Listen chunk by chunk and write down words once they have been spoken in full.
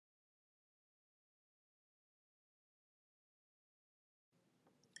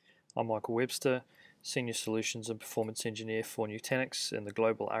I'm Michael Webster, Senior Solutions and Performance Engineer for Nutanix in the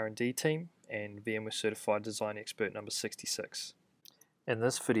Global R&D team and VMware Certified Design Expert number 66. In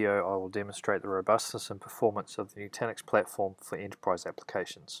this video I will demonstrate the robustness and performance of the Nutanix platform for enterprise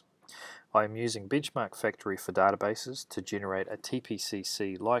applications. I am using Benchmark Factory for databases to generate a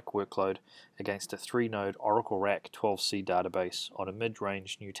TPC-C-like workload against a 3-node Oracle RAC 12C database on a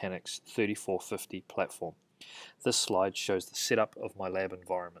mid-range Nutanix 3450 platform. This slide shows the setup of my lab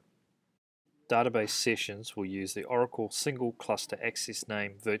environment. Database sessions will use the Oracle Single Cluster Access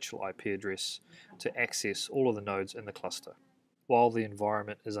Name virtual IP address to access all of the nodes in the cluster. While the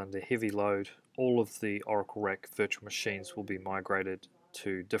environment is under heavy load, all of the Oracle RAC virtual machines will be migrated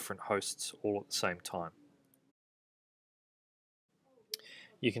to different hosts all at the same time.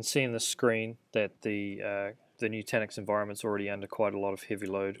 You can see in the screen that the Nutanix environment is already under quite a lot of heavy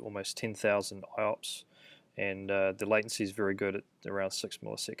load, almost 10,000 IOPS, and the latency is very good at around 6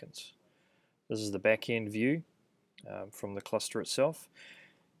 milliseconds. This is the back-end view from the cluster itself,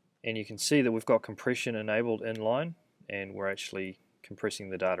 and you can see that we've got compression enabled inline, and we're actually compressing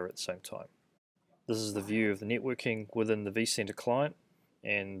the data at the same time. This is the view of the networking within the vCenter client,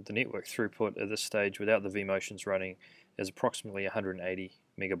 and the network throughput at this stage without the vMotions running is approximately 180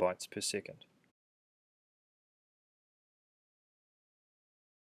 megabytes per second.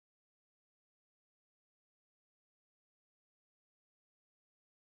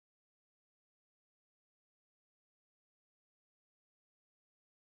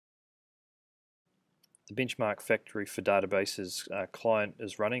 The Benchmark Factory for databases client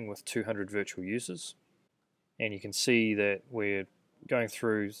is running with 200 virtual users, and you can see that we're going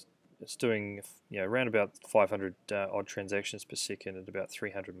through, it's doing around about 500 odd transactions per second at about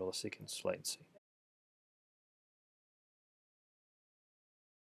 300 milliseconds latency.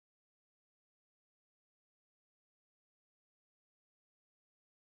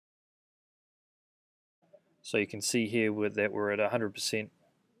 So you can see here that we're at 100%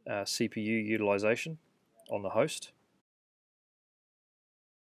 CPU utilization on the host.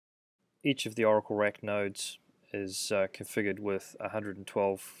 Each of the Oracle RAC nodes is configured with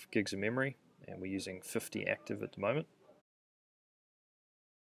 112 gigs of memory, and we're using 50 active at the moment.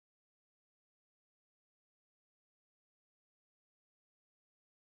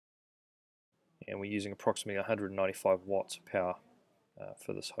 And we're using approximately 195 watts of power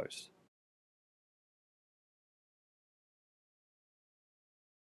for this host.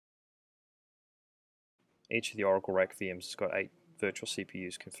 Each of the Oracle RAC VMs has got 8 virtual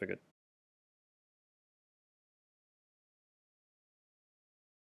CPUs configured.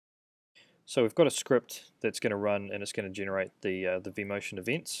 So we've got a script that's going to run, and it's going to generate the vMotion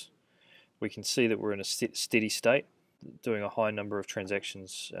events. We can see that we're in a steady state, doing a high number of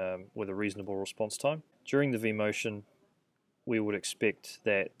transactions with a reasonable response time. During the vMotion, we would expect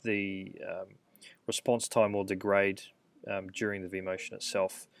that the response time will degrade during the vMotion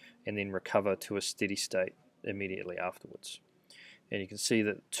itself and then recover to a steady state immediately afterwards. And you can see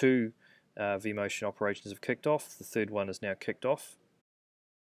that 2 vMotion operations have kicked off. The third one is now kicked off.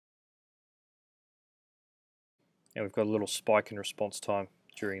 And we've got a little spike in response time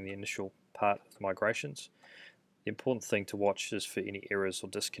during the initial part of the migrations. The important thing to watch is for any errors or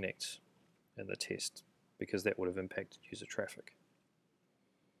disconnects in the test, because that would have impacted user traffic.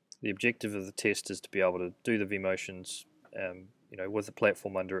 The objective of the test is to be able to do the vMotions with the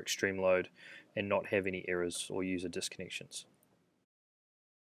platform under extreme load and not have any errors or user disconnections.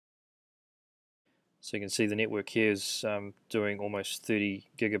 So you can see the network here is doing almost 30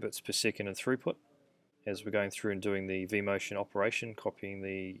 gigabits per second in throughput as we're going through and doing the vMotion operation, copying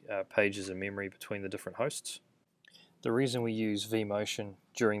the pages of memory between the different hosts. The reason we use vMotion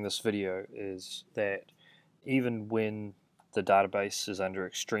during this video is that even when the database is under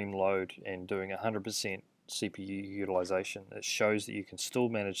extreme load and doing 100% CPU utilization, it shows that you can still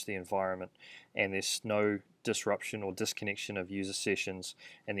manage the environment and there's no disruption or disconnection of user sessions,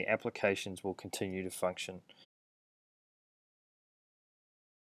 and the applications will continue to function.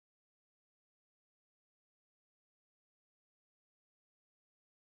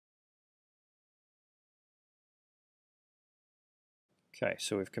 Okay,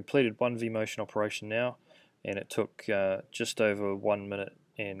 so we've completed one vMotion operation now, and it took just over 1 minute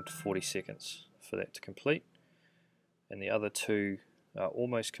and 40 seconds for that to complete, and the other 2 are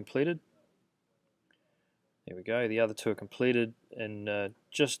almost completed. There we go, the other 2 are completed in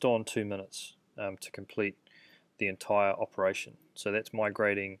just on 2 minutes to complete the entire operation. So that's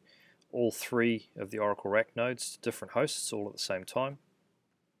migrating all 3 of the Oracle RAC nodes to different hosts all at the same time,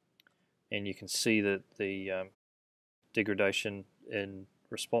 and you can see that the degradation in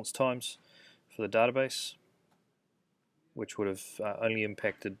response times for the database. which would have only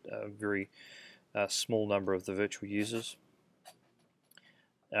impacted a very small number of the virtual users.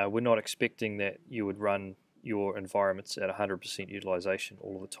 We're not expecting that you would run your environments at 100% utilization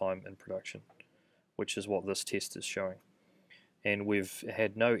all the time in production, which is what this test is showing. And we've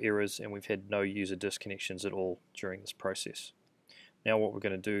had no errors and we've had no user disconnections at all during this process. Now what we're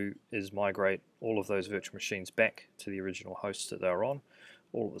going to do is migrate all of those virtual machines back to the original hosts that they were on,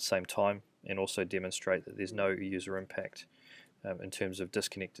 all at the same time, and also demonstrate that there's no user impact in terms of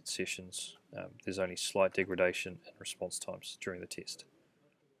disconnected sessions. There's only slight degradation in response times during the test.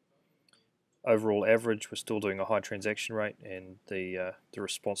 Overall average, we're still doing a high transaction rate, and the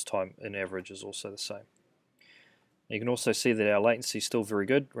response time in average is also the same. You can also see that our latency is still very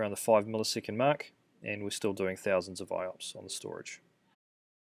good, around the 5 millisecond mark, and we're still doing thousands of IOPS on the storage.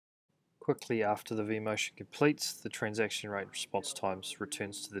 Quickly after the vMotion completes, the transaction rate response times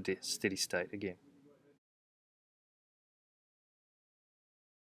returns to the steady state again.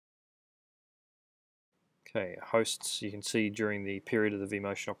 Okay, hosts, you can see during the period of the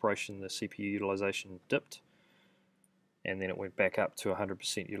vMotion operation the CPU utilization dipped, and then it went back up to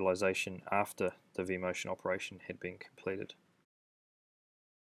 100% utilization after the vMotion operation had been completed.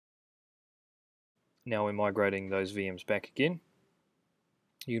 Now we're migrating those VMs back again.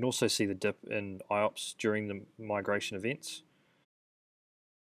 You can also see the dip in IOPS during the migration events.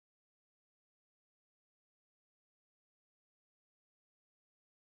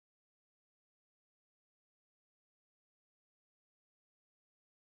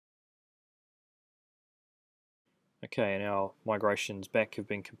 Okay, and our migrations back have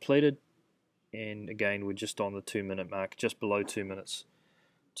been completed, and again we're just on the 2-minute mark, just below 2 minutes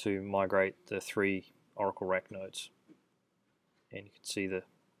to migrate the 3 Oracle RAC nodes. And you can see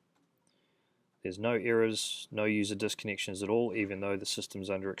there's no errors, no user disconnections at all, even though the system's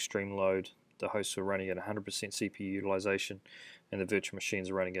under extreme load. The hosts are running at 100% CPU utilization, and the virtual machines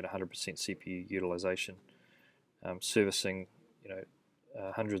are running at 100% CPU utilization, servicing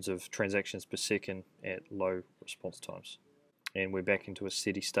hundreds of transactions per second at low response times. And we're back into a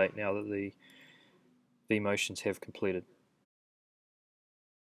steady state now that the vMotions have completed.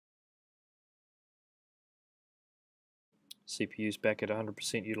 CPU's back at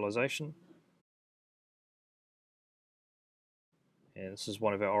 100% utilization. And this is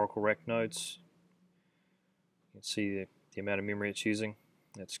one of our Oracle RAC nodes. You can see the amount of memory it's using.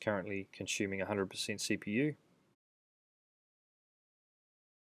 It's currently consuming 100% CPU.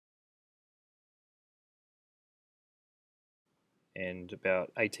 And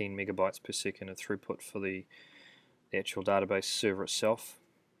about 18 megabytes per second of throughput for the actual database server itself,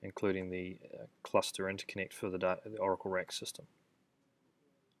 including the cluster interconnect for the Oracle RAC system.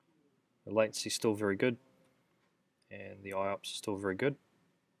 The latency is still very good, and the IOPS is still very good,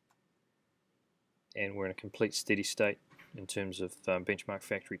 and we're in a complete steady state in terms of benchmark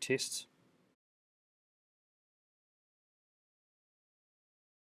factory tests.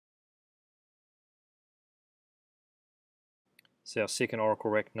 It's our second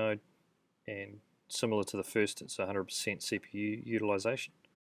Oracle RAC node, and similar to the first, it's 100% CPU utilization.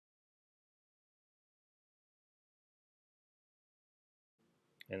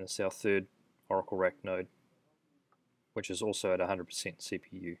 And it's our third Oracle RAC node, which is also at 100%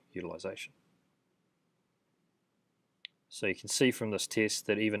 CPU utilization. So you can see from this test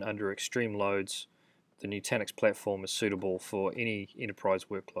that even under extreme loads, the Nutanix platform is suitable for any enterprise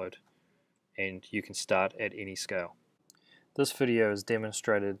workload, and you can start at any scale. This video has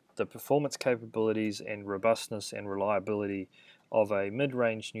demonstrated the performance capabilities and robustness and reliability of a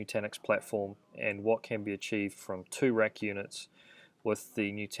mid-range Nutanix platform and what can be achieved from 2 rack units with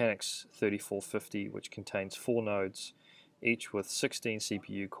the Nutanix 3450, which contains 4 nodes, each with 16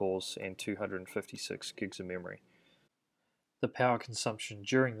 CPU cores and 256 gigs of memory. The power consumption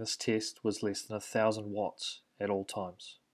during this test was less than 1,000 watts at all times.